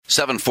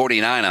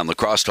7:49 on the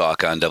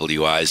Crosstalk on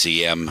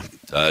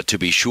WIZM. To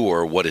be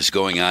sure, what is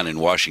going on in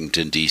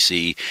Washington,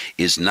 D.C.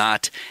 is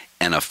not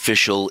an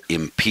official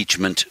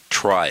impeachment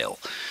trial.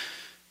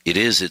 It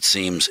is, it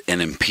seems, an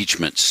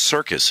impeachment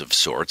circus of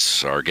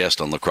sorts. Our guest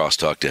on the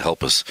Crosstalk to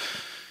help us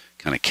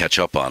kind of catch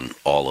up on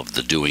all of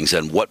the doings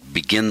and what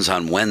begins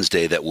on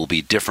Wednesday that will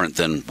be different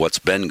than what's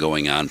been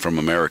going on from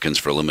Americans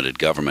for Limited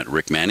Government.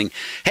 Rick Manning.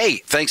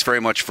 Hey, thanks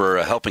very much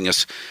for helping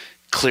us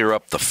clear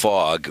up the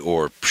fog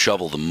or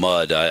shovel the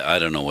mud. I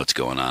don't know what's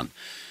going on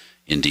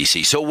in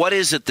D.C. So what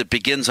is it that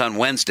begins on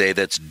Wednesday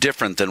that's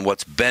different than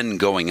what's been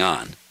going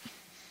on?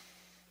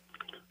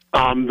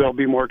 There'll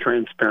be more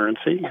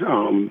transparency.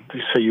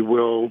 So you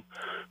will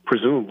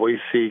presumably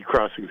see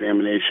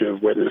cross-examination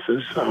of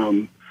witnesses.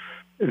 And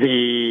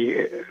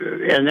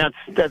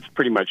that's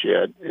pretty much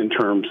it in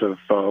terms of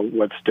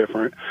what's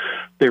different.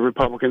 The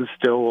Republicans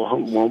still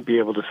won't be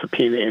able to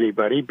subpoena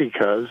anybody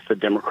because the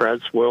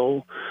Democrats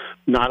will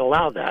not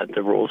allow that.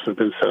 The rules have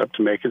been set up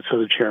to make it so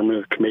the chairman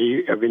of the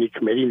committee of any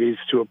committee needs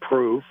to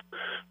approve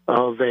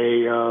of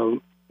any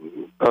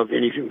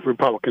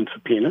Republican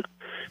subpoena,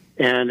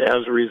 and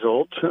as a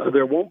result,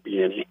 there won't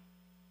be any.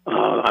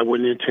 I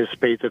wouldn't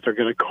anticipate that they're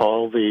going to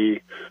call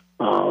the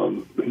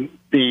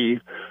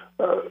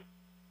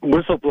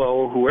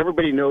whistleblower, who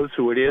everybody knows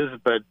who it is,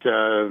 but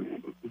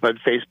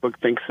Facebook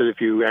thinks that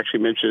if you actually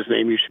mention his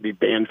name, you should be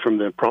banned from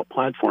the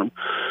platform.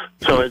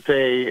 So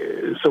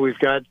we've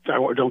got.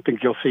 I don't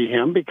think you'll see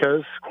him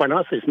because, quite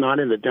honestly, it's not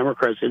in the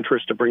Democrats'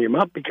 interest to bring him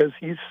up because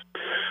he's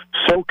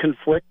so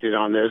conflicted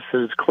on this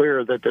that it's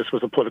clear that this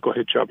was a political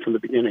hit job from the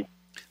beginning.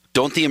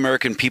 Don't the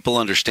American people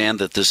understand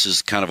that this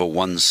is kind of a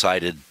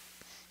one-sided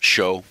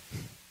show?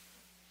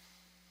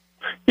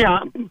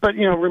 Yeah, but,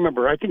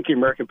 remember, I think the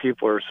American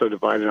people are so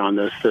divided on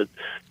this that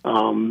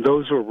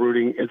those who are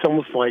rooting, it's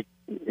almost like,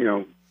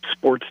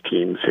 sports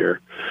teams here.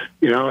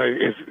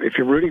 If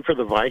you're rooting for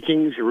the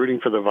Vikings, you're rooting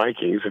for the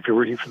Vikings. If you're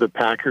rooting for the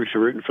Packers,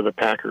 you're rooting for the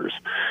Packers.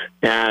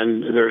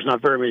 And there's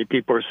not very many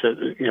people who sit,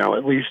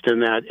 at least in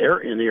that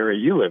area, in the area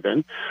you live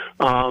in,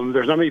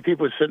 there's not many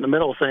people who sit in the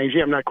middle saying, gee,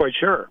 I'm not quite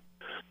sure.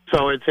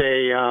 So it's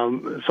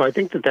so I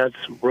think that's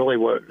really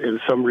what,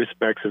 in some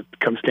respects, it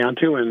comes down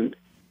to. And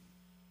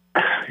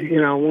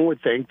one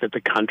would think that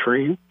the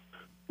country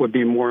would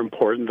be more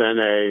important than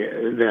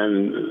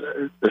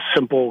the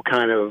simple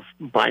kind of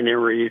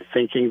binary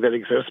thinking that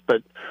exists.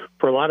 But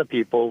for a lot of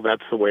people,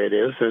 that's the way it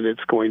is, and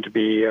it's going to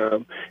be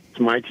it's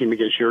my team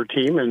against your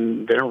team,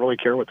 and they don't really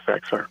care what the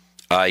facts are.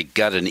 I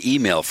got an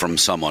email from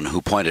someone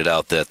who pointed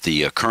out that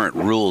the current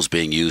rules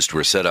being used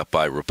were set up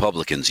by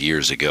Republicans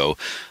years ago.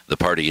 The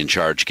party in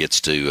charge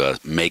gets to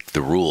make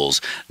the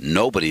rules.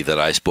 Nobody that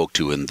I spoke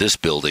to in this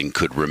building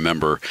could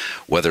remember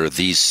whether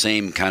these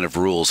same kind of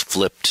rules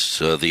flipped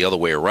the other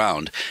way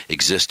around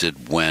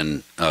existed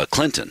when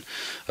Clinton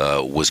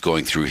was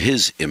going through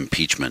his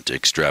impeachment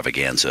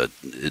extravaganza.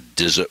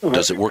 Does it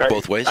work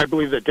both ways? I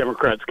believe that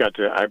Democrats got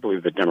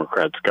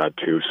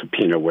to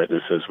subpoena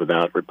witnesses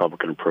without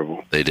Republican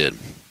approval. They did.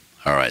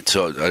 All right.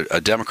 So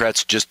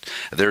Democrats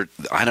they're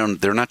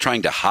not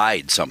trying to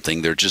hide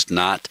something. They're just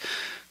not.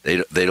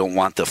 They don't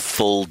want the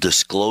full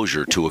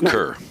disclosure to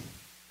occur.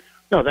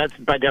 No, that's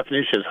by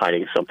definition is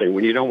hiding something.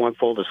 When you don't want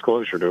full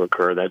disclosure to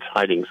occur, that's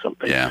hiding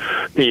something.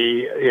 Yeah.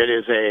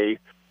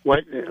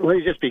 Let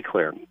me just be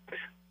clear.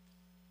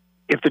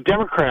 If the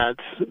Democrats,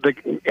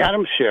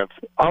 Adam Schiff,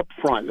 up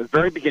front, at the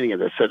very beginning of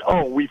this, said,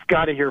 we've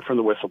got to hear from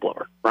the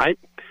whistleblower, right?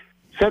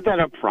 Said that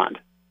up front.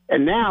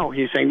 And now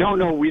he's saying, no,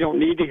 we don't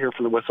need to hear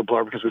from the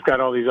whistleblower because we've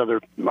got all these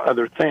other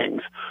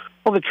things.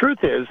 Well, the truth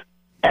is,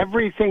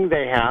 everything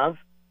they have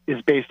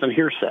is based on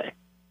hearsay.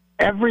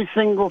 Every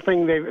single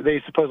thing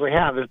they supposedly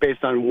have is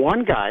based on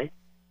one guy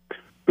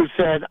who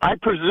said, I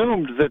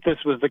presumed that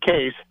this was the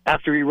case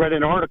after he read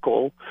an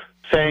article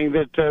saying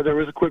that there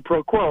was a quid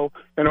pro quo,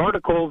 an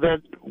article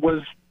that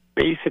was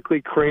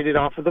basically created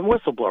off of the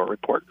whistleblower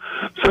report.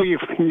 So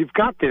you've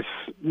got this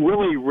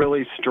really,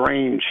 really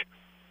strange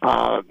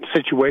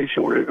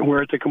situation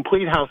where it's a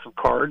complete house of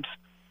cards,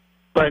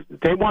 but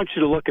they want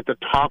you to look at the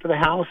top of the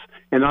house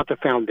and not the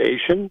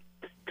foundation,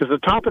 because the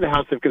top of the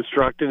house they've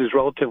constructed is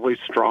relatively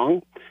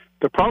strong.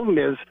 The problem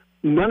is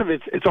none of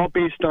it's all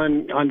based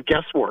on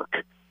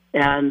guesswork,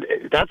 and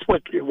that's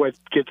what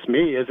gets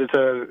me is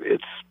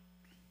it's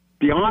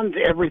beyond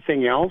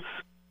everything else.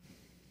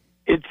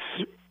 It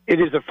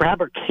is a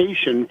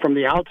fabrication from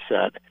the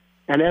outset,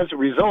 and as a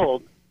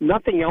result,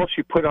 nothing else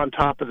you put on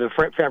top of the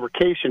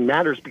fabrication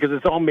matters because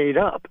it's all made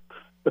up.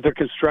 But they're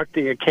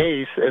constructing a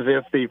case as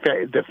if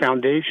the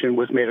foundation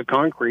was made of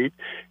concrete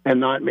and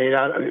not made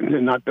out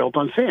and not built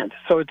on sand.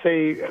 So it's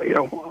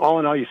all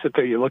in all, you sit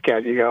there, you look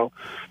at it, you go,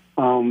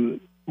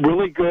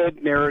 really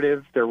good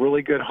narrative. They're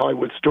really good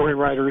Hollywood story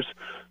writers,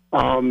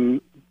 but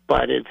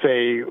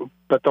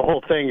the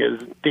whole thing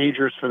is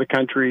dangerous for the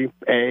country.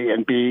 A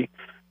and B.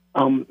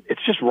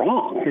 It's just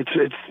wrong.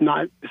 It's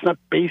not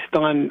based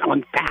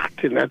on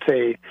fact, and that's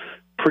a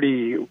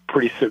pretty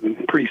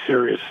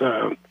serious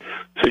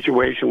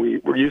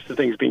situation. We're used to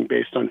things being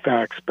based on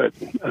facts, but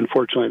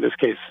unfortunately, in this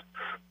case,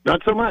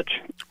 Not so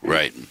much.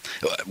 Right.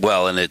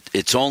 Well, and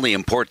it's only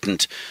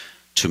important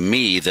to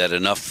me that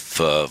enough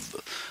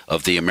of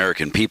the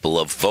American people,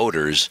 of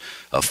voters,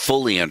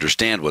 fully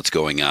understand what's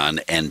going on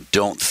and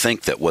don't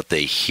think that what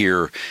they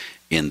hear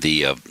in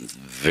the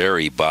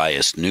very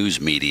biased news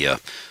media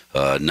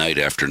night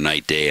after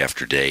night, day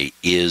after day,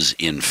 is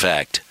in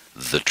fact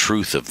the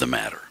truth of the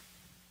matter.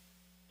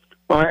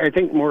 Well, I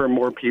think more and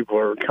more people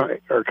are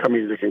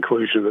coming to the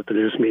conclusion that the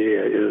news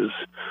media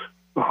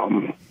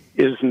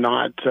is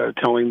not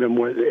telling them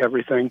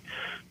everything.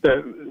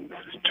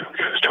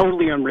 It's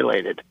totally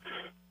unrelated.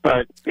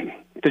 But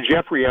the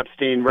Jeffrey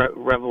Epstein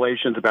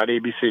revelations about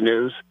ABC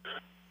News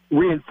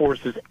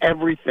reinforces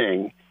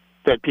everything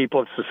that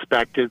people have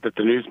suspected, that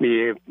the news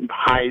media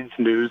hides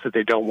news that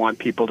they don't want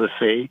people to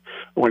see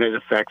when it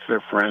affects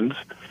their friends.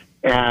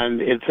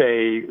 And it's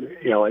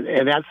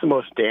and that's the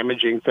most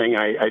damaging thing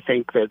I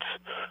think that's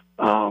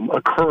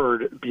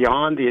occurred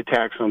beyond the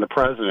attacks on the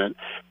president,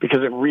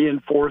 because it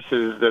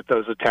reinforces that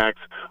those attacks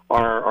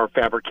are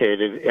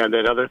fabricated and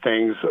that other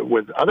things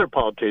with other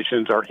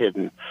politicians are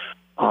hidden.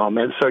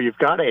 And so you've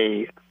got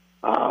in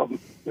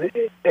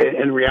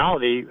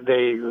reality,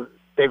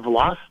 they've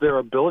lost their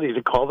ability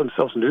to call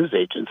themselves news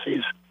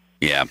agencies.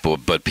 Yeah,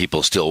 but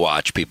people still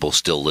watch, people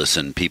still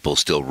listen, people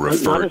still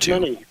refer Not as to.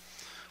 Many.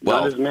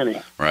 Well, not as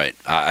many. Right.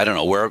 I don't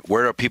know.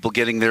 Where are people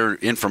getting their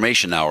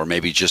information now, or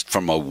maybe just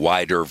from a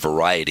wider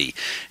variety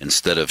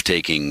instead of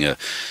taking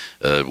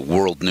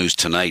World News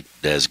Tonight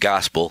as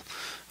gospel?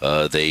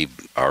 They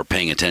are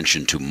paying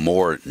attention to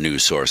more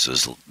news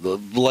sources,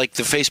 like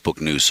the Facebook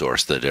news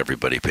source that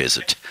everybody pays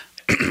it.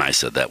 I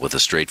said that with a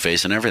straight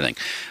face and everything.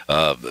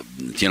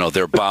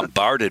 They're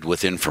bombarded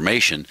with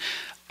information.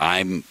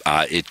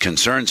 It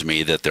concerns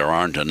me that there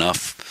aren't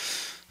enough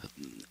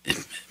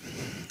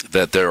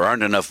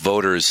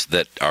voters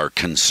that are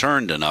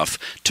concerned enough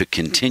to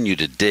continue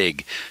to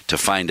dig to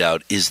find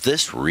out, is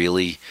this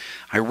really,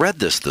 I read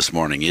this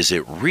morning, is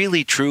it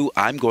really true?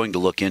 I'm going to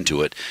look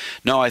into it.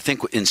 No, I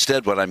think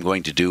instead what I'm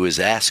going to do is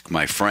ask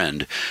my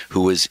friend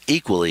who is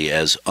equally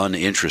as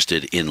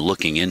uninterested in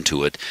looking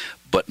into it,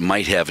 but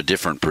might have a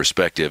different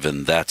perspective,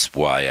 and that's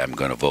why I'm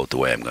going to vote the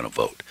way I'm going to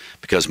vote,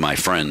 because my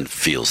friend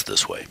feels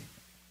this way.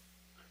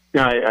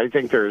 Yeah, I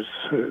think there's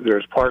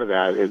part of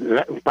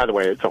that. By the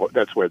way,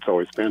 that's where it's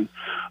always been.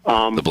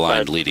 The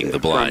blind leading the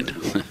blind.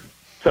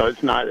 So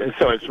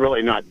it's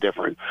really not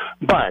different.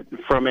 But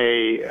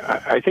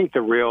I think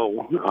the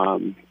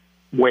real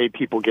way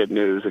people get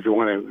news, if you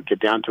want to get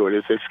down to it,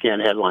 is they scan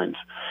headlines.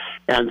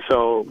 And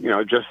so,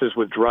 just as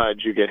with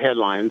Drudge, you get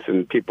headlines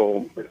and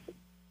people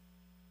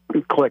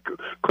click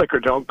or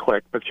don't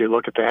click, but you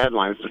look at the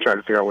headlines to try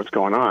to figure out what's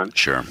going on.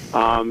 Sure.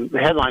 The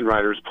headline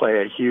writers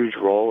play a huge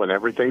role in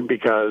everything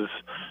because,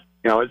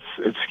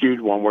 it's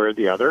skewed one way or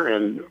the other.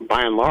 And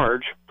by and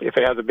large, if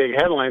it has a big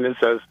headline that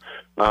says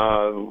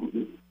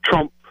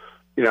Trump,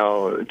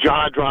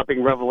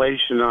 jaw-dropping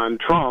revelation on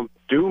Trump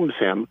dooms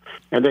him,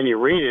 and then you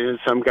read it and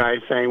some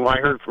guy saying, well, I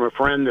heard from a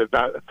friend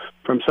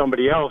from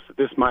somebody else that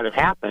this might have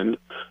happened.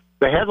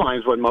 The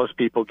headline's what most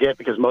people get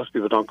because most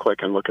people don't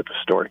click and look at the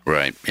story.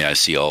 Right. Yeah, I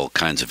see all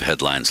kinds of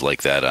headlines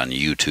like that on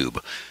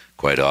YouTube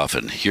quite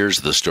often.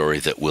 Here's the story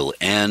that will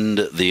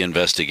end the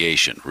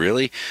investigation.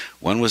 Really?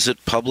 When was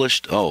it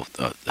published?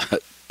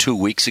 2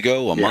 weeks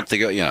ago? A month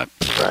ago? Yeah.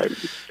 Right.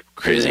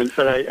 Crazy. And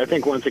so I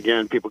think once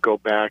again people go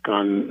back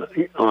on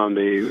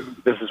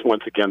this is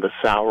once again the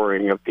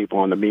souring of people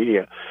on the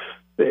media.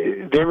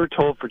 They were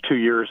told for 2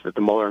 years that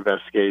the Mueller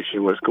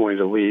investigation was going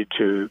to lead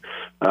to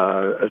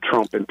a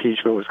Trump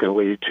impeachment, was going to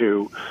lead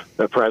to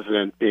the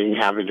president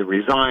having to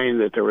resign,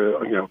 that there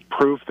were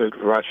proof that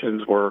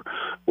Russians were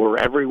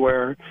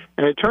everywhere.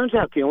 And it turns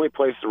out the only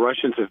place the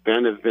Russians have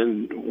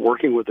been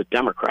working with the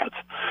Democrats.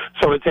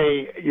 So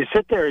you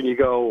sit there and you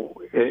go,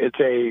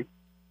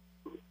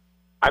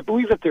 I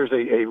believe that there's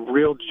a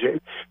real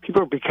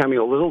people are becoming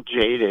a little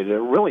jaded,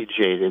 really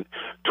jaded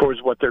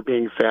towards what they're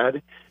being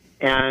fed.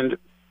 And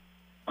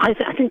I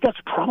think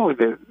that's probably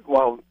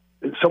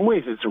in some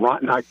ways it's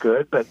not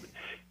good, but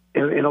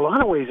in a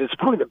lot of ways it's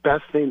probably the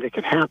best thing that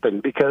could happen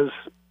because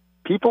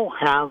people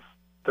have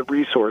the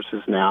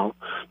resources now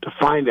to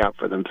find out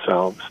for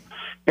themselves.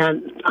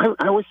 And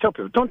I always tell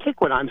people, don't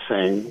take what I'm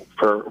saying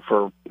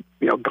for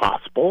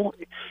gospel.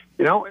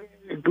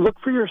 Look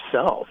for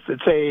yourself.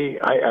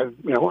 I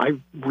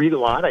read a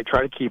lot. I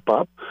try to keep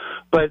up,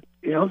 but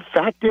the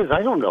fact is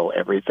I don't know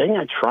everything.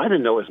 I try to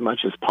know as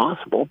much as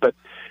possible, but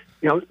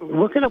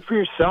look it up for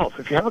yourself.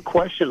 If you have a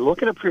question,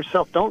 look it up for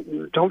yourself.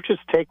 Don't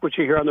just take what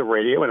you hear on the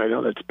radio, and I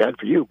know that's bad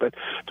for you, but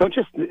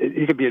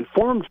you can be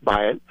informed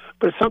by it,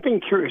 but if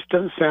something curious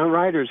doesn't sound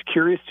right or is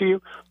curious to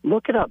you,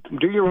 look it up.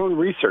 Do your own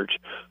research.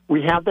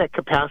 We have that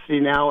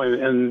capacity now,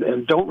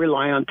 and don't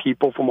rely on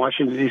people from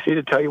Washington, D.C.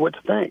 to tell you what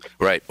to think.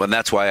 Right. Well,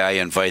 that's why I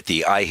invite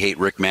the I Hate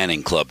Rick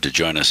Manning Club to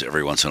join us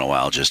every once in a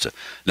while.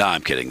 No,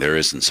 I'm kidding. There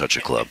isn't such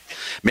a club.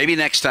 Maybe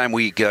next time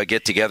we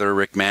get together,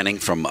 Rick Manning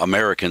from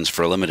Americans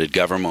for Limited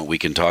Government, we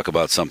can talk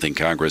about something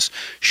Congress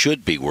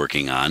should be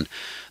working on.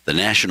 The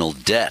national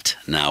debt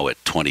now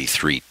at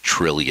 $23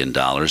 trillion.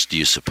 Do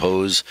you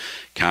suppose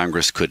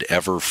Congress could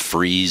ever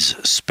freeze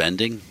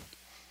spending?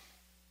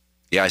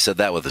 Yeah, I said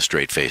that with a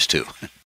straight face, too.